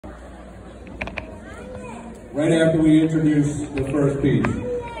right after we introduce the first piece.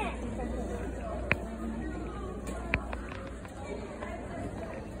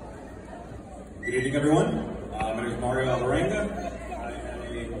 Good evening, everyone. My name is Mario Alvarenga. I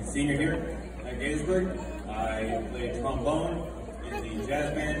am a senior here at Gaithersburg. I play trombone in the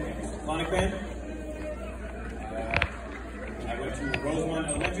jazz band and the symphonic band. I went to Rosemont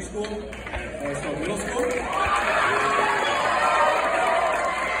Elementary School and Forest Hill Middle School.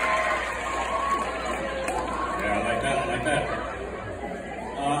 Yeah, I like that.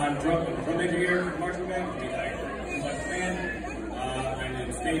 I'm drum major here for the marching band. I band. I'm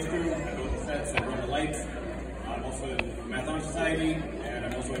in stage crew. I build the sets and run the lights. I'm also in the Math Honor Society, and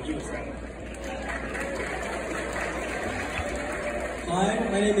I'm also in Eagle Scout. Hi,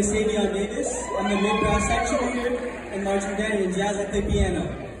 my name is Savion Davis. I'm the mid-brass section here in marching band, and in jazz I play piano.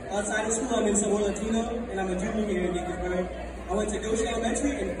 Outside of school, I'm in Sabor Latino, and I'm a junior here in Gaithersburg. I went to Goshen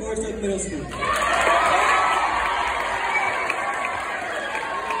Elementary and Forest Hill Middle School.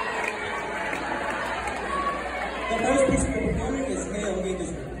 The first piece we're performing is Hail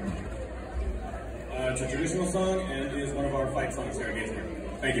Gaithersburg. It's a traditional song, and it is one of our fight songs here at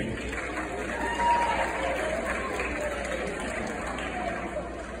Gaithersburg. Thank you.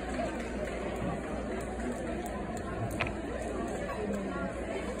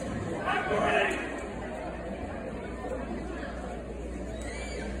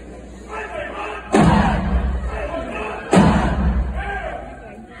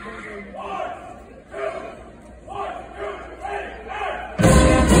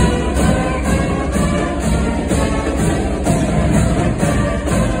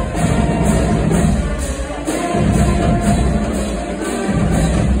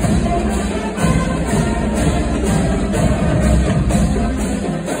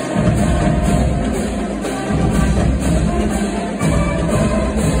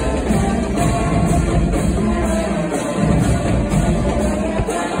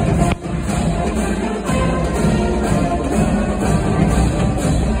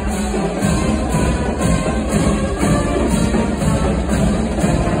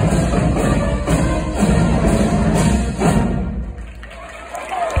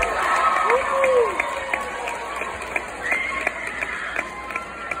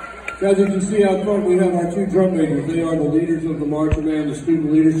 As you can see out front, we have our two drum majors. They are the leaders of the marching band, the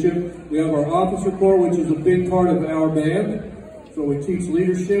student leadership. We have our officer corps, which is a big part of our band. So we teach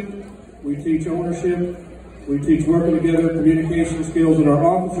leadership, we teach ownership, we teach working together, communication skills, and our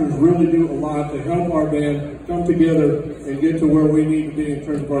officers really do a lot to help our band come together and get to where we need to be in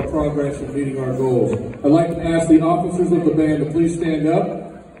terms of our progress and meeting our goals. I'd like to ask the officers of the band to please stand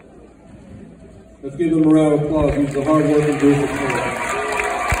up. Let's give them a round of applause. These are hard-working group of people.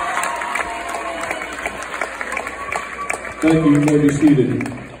 Thank you. You may be seated.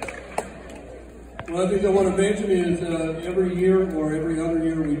 One of the things I want to mention is every year or every other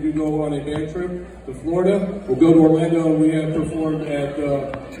year we do go on a band trip to Florida. We'll go to Orlando, and we have performed at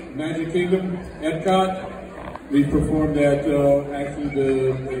Magic Kingdom, Epcot. We've performed at actually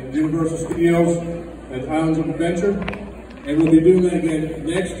the Universal Studios at Islands of Adventure. And we'll be doing that again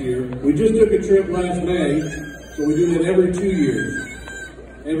next year. We just took a trip last May, so we do that every 2 years.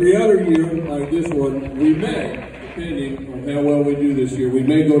 Every other year, like this one, we may, depending on how well we do this year, we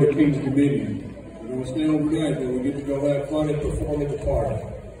may go to King's Dominion. We're going to stay overnight, but we get to go have fun and perform at the park.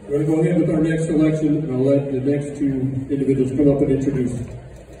 We're going to go ahead with our next selection, and I'll let the next two individuals come up and introduce them.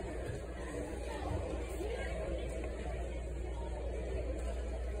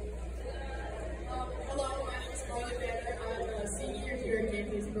 Hello, my name is Scarlett Banner. I'm a senior here at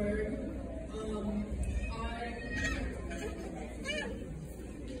Gaithersburg.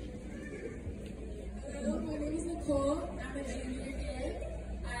 Hello, my name is Nicole. I'm a junior here.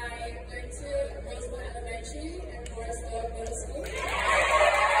 I went to Rosemont Elementary and Forest Hill Middle School. I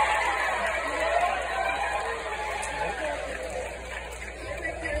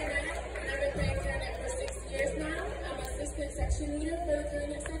play clarinet, and I've been playing clarinet for 6 years now. I'm assistant section leader for the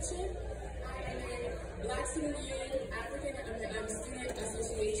clarinet section. I am in Black Student Union, African Student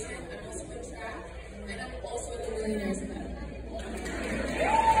Association. I'm also in track, and I'm also in the Millionaires Club.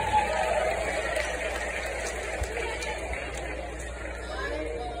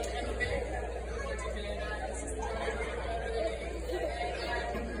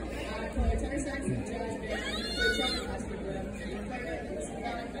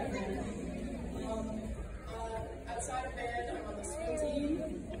 Outside of band, I'm on the swim team,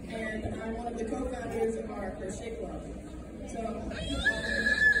 and I'm one of the co-founders of our crochet club. So, I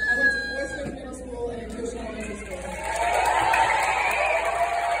went to Forest Hill Middle School and Goshen Elementary School.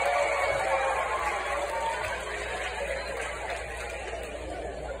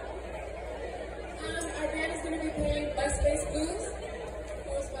 Our band is Blues,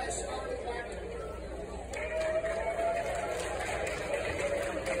 posed by Sean McClarkin.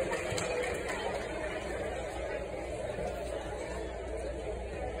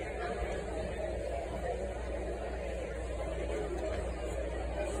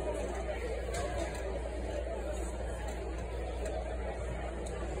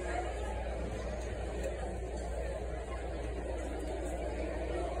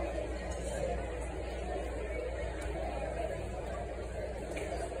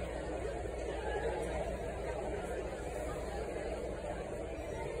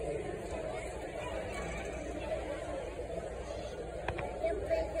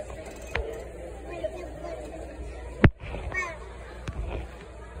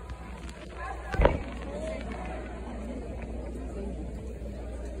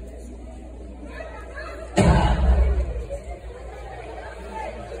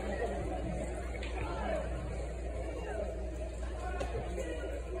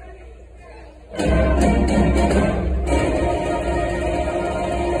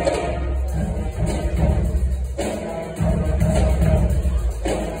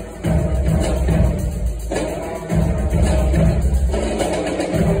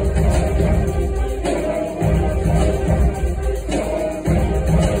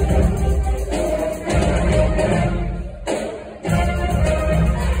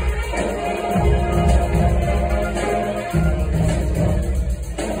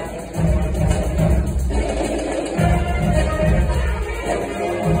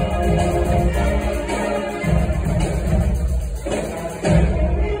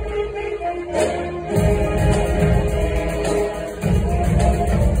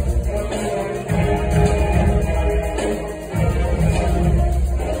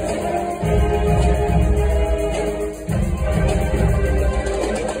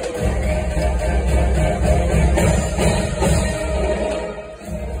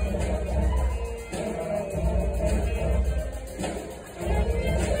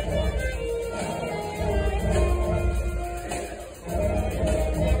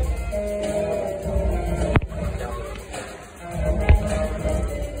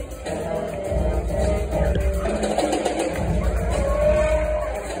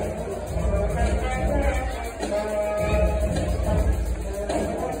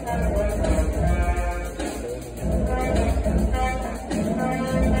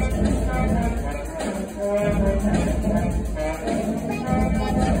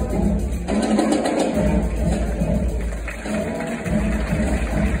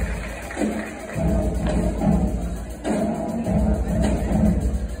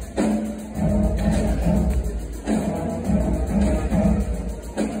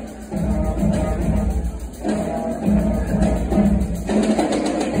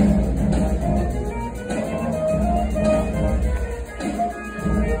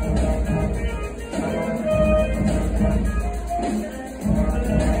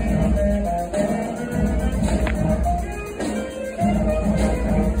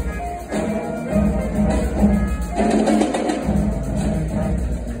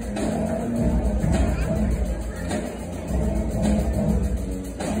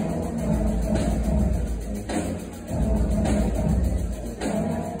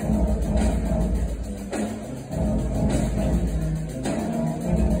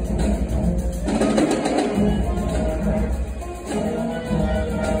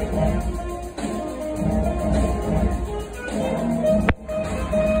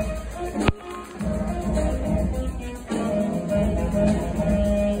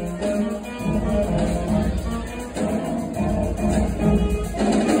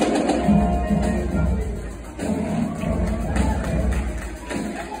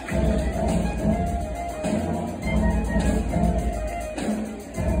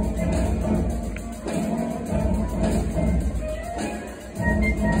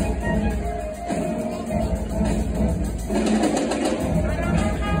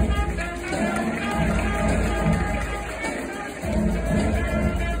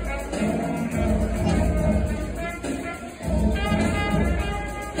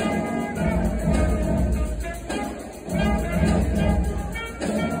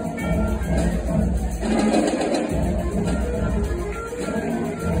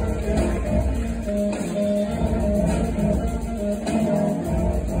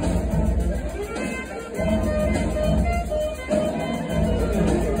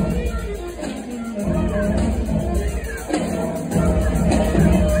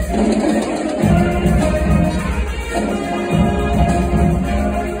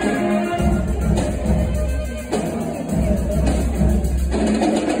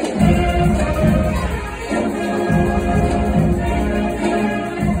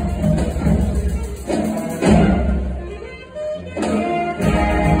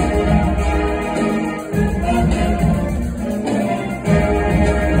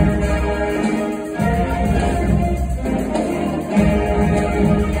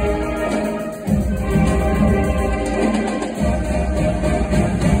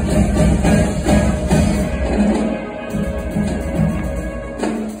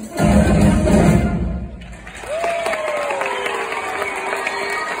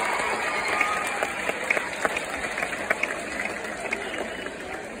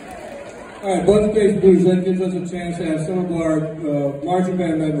 have Buff Case Blues. That gives us a chance to have some of our marching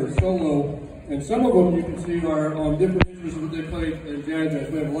band members solo, and some of them you can see are on different instruments that they play in jazz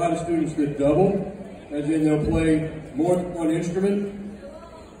bands. We have a lot of students that double, as in they'll play more than one instrument.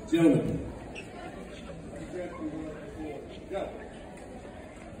 Gentlemen. Go.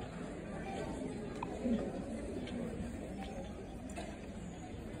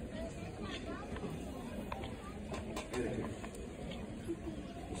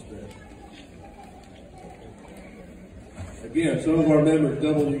 Again, some of our members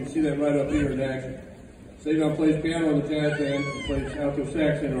double. You can see that right up here in action. Savion plays piano in the jazz band and plays alto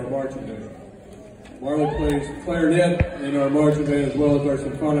sax in our marching band. Marley plays clarinet in our marching band as well as our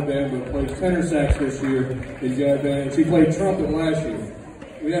symphonic band, but plays tenor sax this year in jazz band. And she played trumpet last year.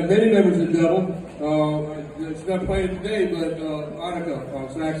 We have many members that double. It's not playing today, but Annika on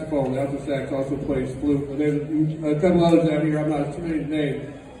saxophone, the alto sax, also plays flute. And there's a couple others out here, I'm not too many to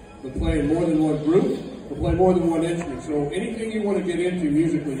name, but playing more than one group or play more than one instrument. So anything you want to get into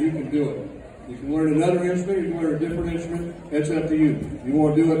musically, you can do it. You can learn another instrument, you can learn a different instrument, that's up to you. If you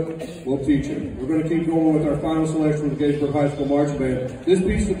want to do it, we'll teach you. We're going to keep going with our final selection with the Gaithersburg High School Marching Band. This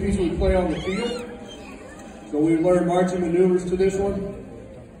piece is the piece we play on the field. So we learned marching maneuvers to this one.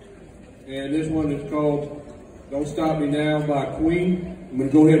 And this one is called Don't Stop Me Now by Queen. I'm going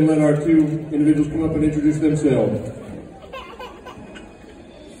to go ahead and let our two individuals come up and introduce themselves.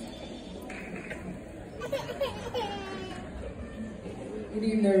 Good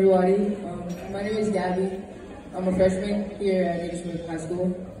evening, everybody. My name is Gabby. I'm a freshman here at Gaithersburg High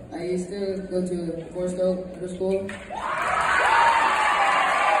School. I used to go to Forest Oak Middle School.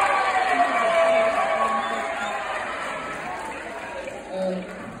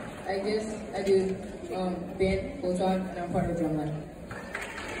 I guess I do band full time, and I'm part of the drumline.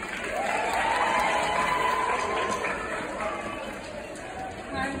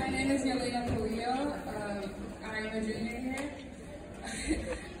 Hi, my name is Yelena Polillo. I'm a junior here.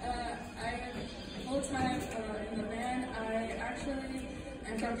 I am full-time in the band. I actually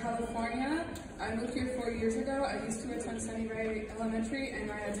am from California. I moved here 4 years ago. I used to attend Sunny Ray Elementary,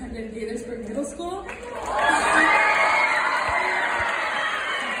 and I attended Gaithersburg Middle School.